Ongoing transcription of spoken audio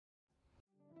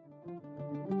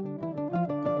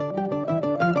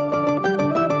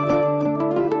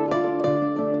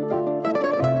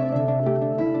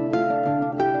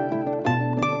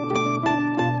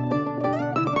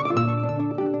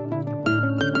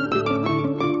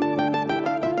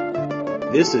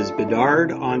This is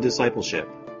Bedard on Discipleship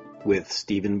with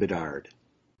Stephen Bedard.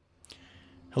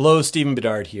 Hello, Stephen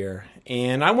Bedard here,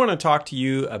 and I want to talk to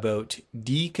you about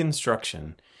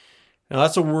deconstruction. Now,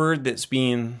 that's a word that's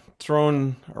being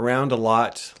thrown around a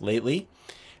lot lately.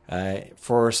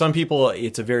 For some people,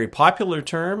 it's a very popular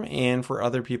term, and for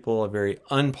other people, a very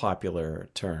unpopular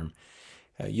term.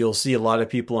 You'll see a lot of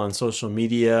people on social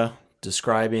media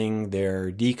describing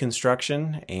their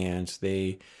deconstruction, and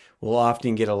they will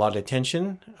often get a lot of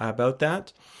attention about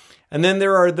that. And then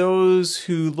there are those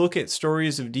who look at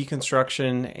stories of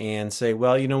deconstruction and say,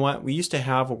 well, you know what? We used to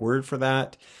have a word for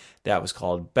that. That was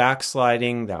called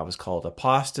backsliding. That was called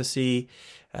apostasy.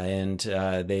 And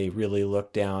they really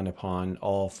look down upon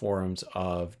all forms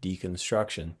of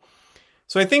deconstruction.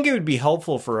 So I think it would be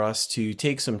helpful for us to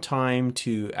take some time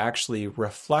to actually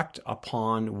reflect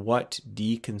upon what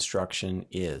deconstruction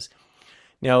is.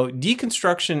 Now,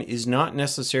 deconstruction is not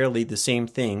necessarily the same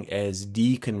thing as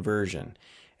deconversion.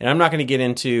 And I'm not going to get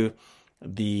into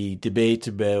the debate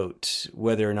about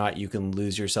whether or not you can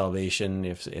lose your salvation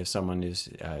if someone is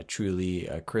truly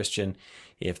a Christian,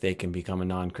 if they can become a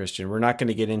non-Christian. We're not going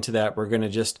to get into that. We're going to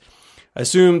just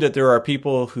assume that there are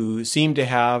people who seem to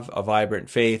have a vibrant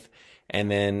faith,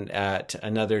 and then at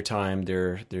another time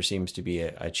there seems to be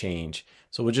a change.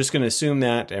 So we're just going to assume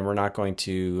that, and we're not going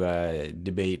to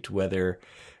debate whether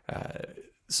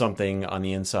something on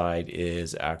the inside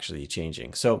is actually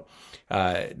changing. So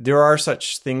there are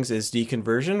such things as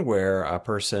deconversion, where a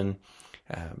person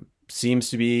seems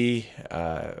to be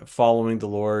following the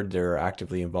Lord, they're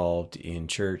actively involved in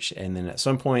church, and then at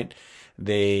some point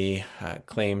they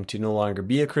claim to no longer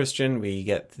be a Christian. We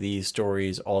get these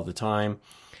stories all the time.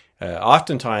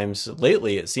 Oftentimes,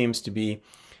 lately, it seems to be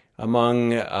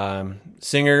among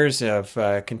singers of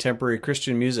contemporary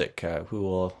Christian music who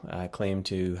will claim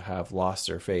to have lost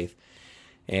their faith.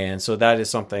 And so that is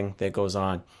something that goes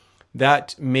on.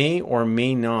 That may or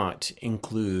may not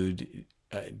include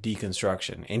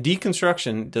deconstruction. And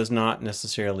deconstruction does not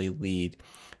necessarily lead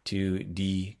to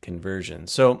deconversion.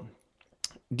 So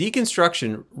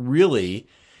deconstruction really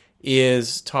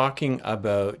is talking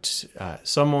about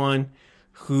someone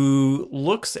who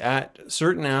looks at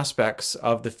certain aspects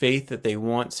of the faith that they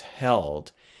once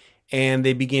held, and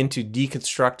they begin to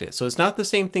deconstruct it. So it's not the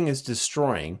same thing as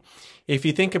destroying. If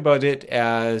you think about it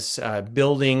as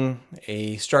building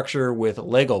a structure with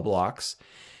Lego blocks,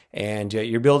 and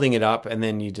you're building it up, and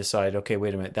then you decide, okay,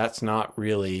 wait a minute, that's not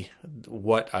really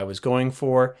what I was going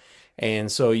for.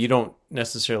 And so you don't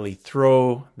necessarily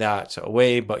throw that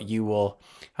away, but you will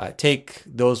take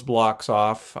those blocks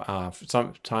off.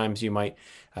 Sometimes you might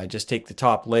just take the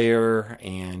top layer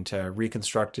and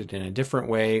reconstruct it in a different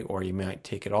way, or you might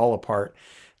take it all apart.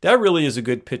 That really is a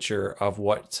good picture of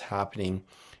what's happening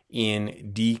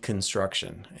in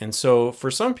deconstruction. And so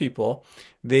for some people,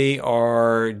 they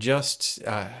are just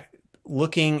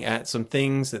looking at some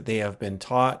things that they have been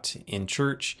taught in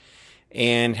church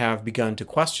and have begun to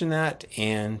question that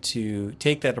and to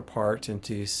take that apart and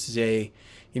to say,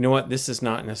 you know what, this is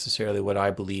not necessarily what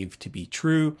I believe to be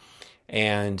true.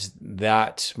 And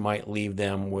that might leave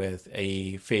them with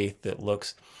a faith that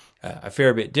looks a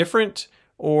fair bit different,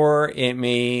 or it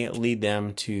may lead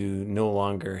them to no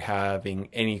longer having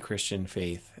any Christian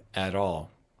faith at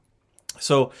all.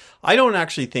 So I don't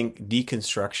actually think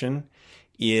deconstruction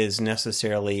is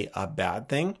necessarily a bad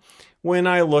thing. When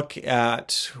I look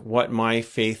at what my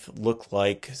faith looked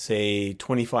like, say,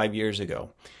 25 years ago,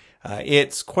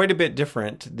 it's quite a bit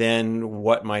different than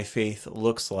what my faith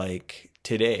looks like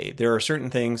today. There are certain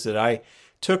things that I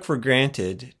took for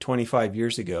granted 25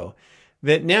 years ago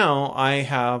that now I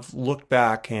have looked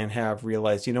back and have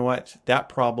realized, you know what, that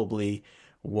probably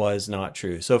was not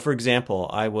true. So, for example,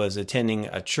 I was attending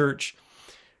a church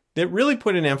that really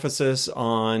put an emphasis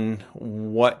on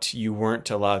what you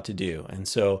weren't allowed to do. And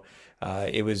so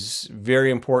it was very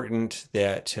important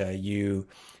that you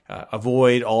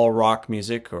avoid all rock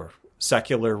music or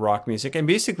secular rock music. And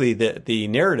basically the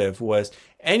narrative was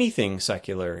anything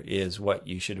secular is what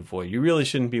you should avoid. You really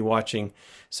shouldn't be watching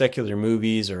secular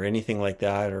movies or anything like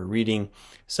that, or reading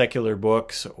secular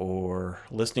books or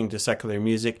listening to secular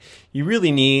music. You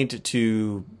really need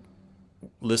to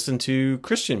listen to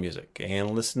Christian music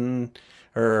and listen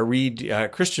or read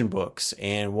Christian books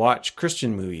and watch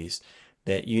Christian movies.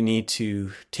 That you need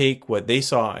to take what they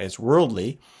saw as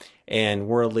worldly, and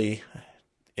worldly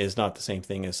is not the same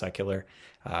thing as secular.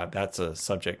 That's a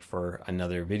subject for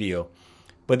another video.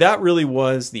 But that really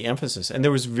was the emphasis. And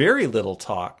there was very little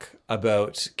talk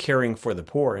about caring for the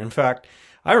poor. In fact,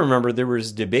 I remember there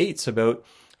was debates about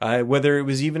whether it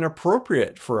was even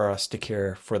appropriate for us to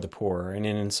care for the poor. And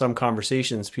in some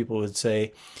conversations, people would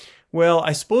say, Well,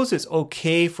 I suppose it's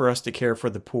okay for us to care for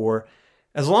the poor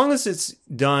as long as it's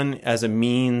done as a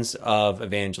means of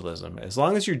evangelism, as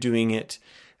long as you're doing it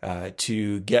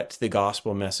to get the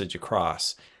gospel message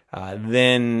across.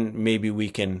 Then maybe we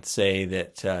can say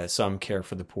that some care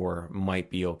for the poor might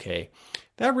be okay.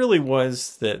 That really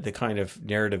was the kind of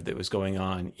narrative that was going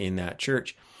on in that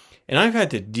church. And I've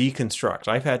had to deconstruct.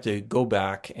 I've had to go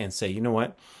back and say, you know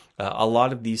what? A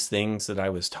lot of these things that I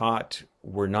was taught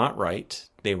were not right.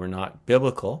 They were not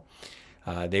biblical.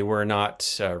 They were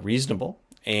not reasonable.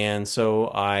 And so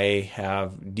I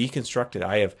have deconstructed.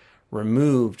 I have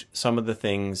removed some of the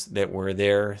things that were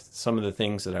there, some of the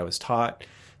things that I was taught,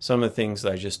 some of the things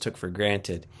that I just took for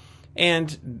granted.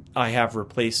 And I have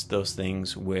replaced those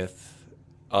things with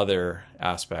other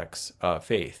aspects of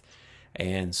faith.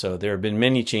 And so there have been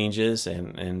many changes,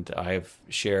 and I've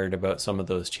shared about some of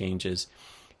those changes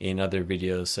in other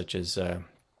videos, such as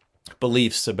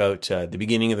beliefs about the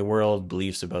beginning of the world,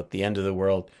 beliefs about the end of the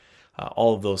world,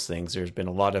 all of those things. There's been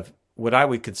a lot of what I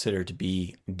would consider to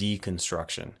be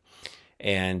deconstruction.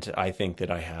 And I think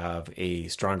that I have a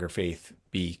stronger faith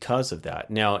because of that.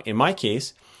 Now, in my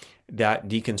case, that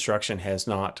deconstruction has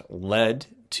not led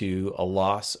to a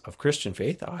loss of Christian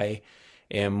faith. I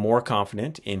am more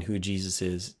confident in who Jesus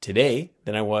is today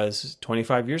than I was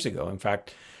 25 years ago. In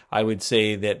fact, I would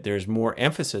say that there's more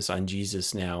emphasis on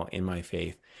Jesus now in my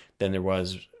faith than there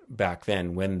was back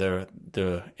then, when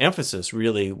the emphasis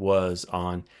really was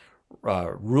on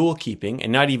rule keeping,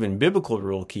 and not even biblical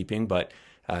rule keeping, but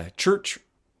church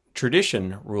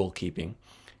tradition rule keeping.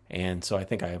 And so I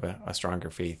think I have a stronger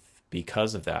faith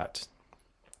because of that.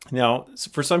 Now,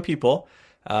 for some people,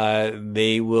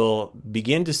 they will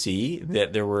begin to see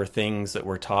that there were things that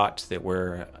were taught that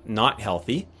were not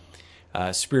healthy,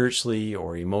 spiritually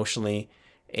or emotionally,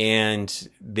 and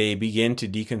they begin to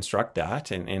deconstruct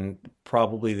that. And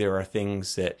probably there are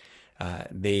things that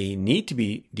they need to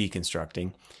be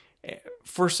deconstructing.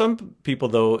 For some people,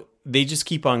 though, they just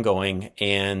keep on going.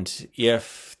 And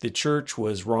if the church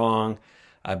was wrong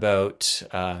about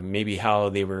maybe how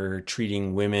they were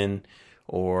treating women,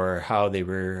 or how they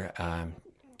were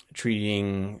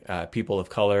treating people of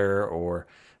color, or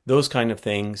those kind of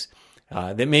things,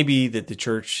 that maybe that the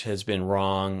church has been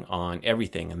wrong on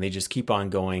everything, and they just keep on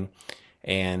going,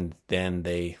 and then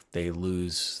they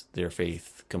lose their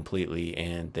faith completely,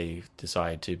 and they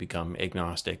decide to become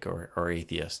agnostic or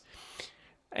atheist.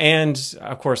 And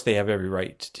of course, they have every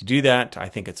right to do that. I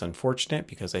think it's unfortunate,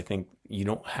 because I think you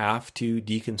don't have to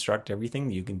deconstruct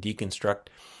everything. You can deconstruct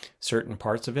certain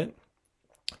parts of it.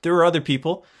 There are other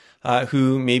people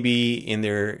who maybe in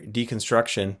their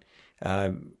deconstruction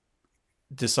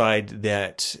decide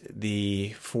that the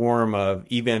form of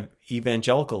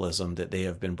evangelicalism that they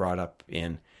have been brought up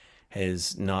in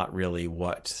is not really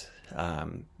what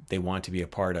they want to be a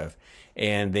part of.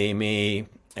 And they may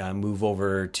move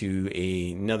over to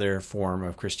another form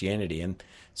of Christianity. And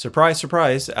surprise,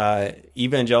 surprise,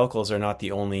 evangelicals are not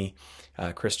the only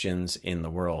Christians in the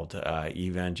world.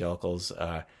 Evangelicals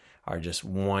are just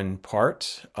one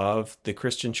part of the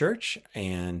Christian church,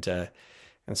 and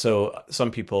so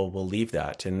some people will leave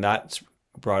that, and that's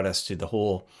brought us to the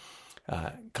whole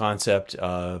concept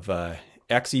of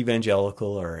ex-evangelical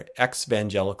or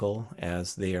ex-evangelical,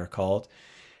 as they are called.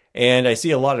 And I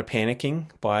see a lot of panicking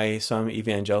by some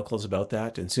evangelicals about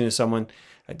that. And as soon as someone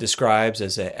describes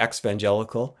as an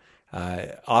ex-evangelical,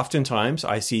 oftentimes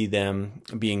I see them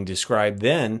being described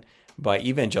then by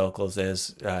evangelicals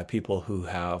as people who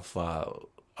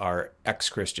are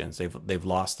ex-Christians. They've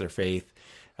lost their faith.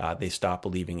 They stopped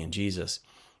believing in Jesus.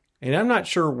 And I'm not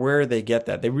sure where they get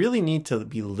that. They really need to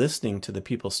be listening to the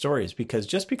people's stories, because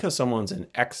just because someone's an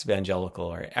ex-evangelical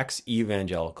or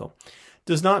ex-evangelical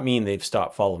does not mean they've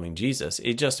stopped following Jesus.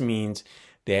 It just means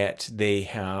that they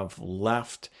have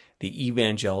left the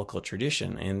evangelical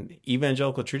tradition. And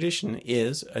evangelical tradition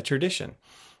is a tradition.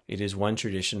 It is one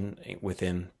tradition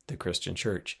within the Christian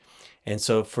church. And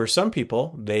so for some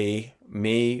people, they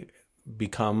may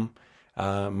become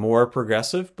more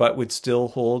progressive, but would still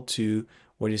hold to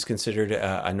what is considered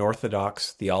an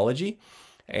orthodox theology,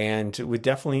 and would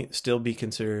definitely still be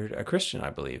considered a Christian,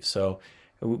 I believe. So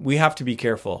we have to be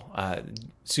careful. As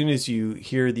soon as you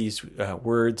hear these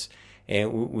words,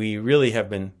 and we really have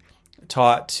been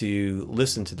taught to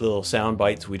listen to the little sound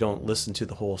bites. We don't listen to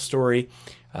the whole story.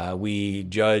 We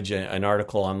judge an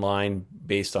article online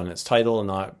based on its title and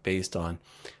not based on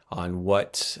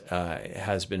what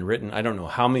has been written. I don't know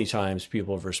how many times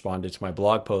people have responded to my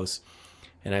blog posts,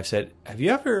 and I've said, have you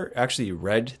ever actually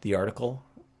read the article,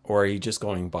 or are you just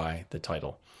going by the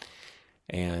title?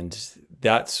 And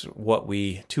that's what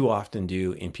we too often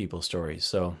do in people's stories.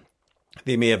 So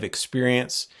They may have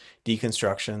experienced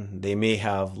deconstruction. They may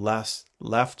have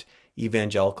left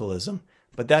evangelicalism,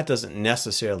 but that doesn't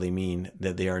necessarily mean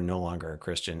that they are no longer a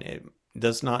Christian. It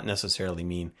does not necessarily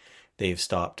mean they've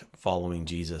stopped following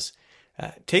Jesus.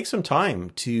 Take some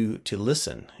time to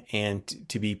listen and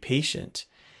to be patient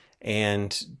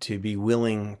and to be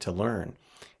willing to learn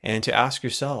and to ask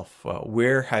yourself,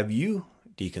 where have you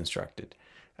deconstructed?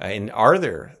 And are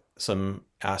there some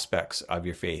aspects of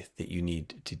your faith that you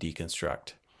need to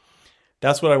deconstruct?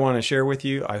 That's what I want to share with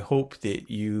you. I hope that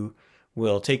you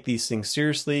will take these things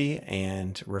seriously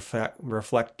and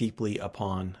reflect deeply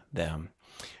upon them.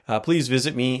 Please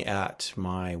visit me at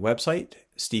my website,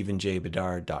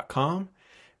 stephenjbedard.com.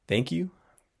 Thank you,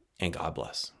 and God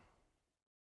bless.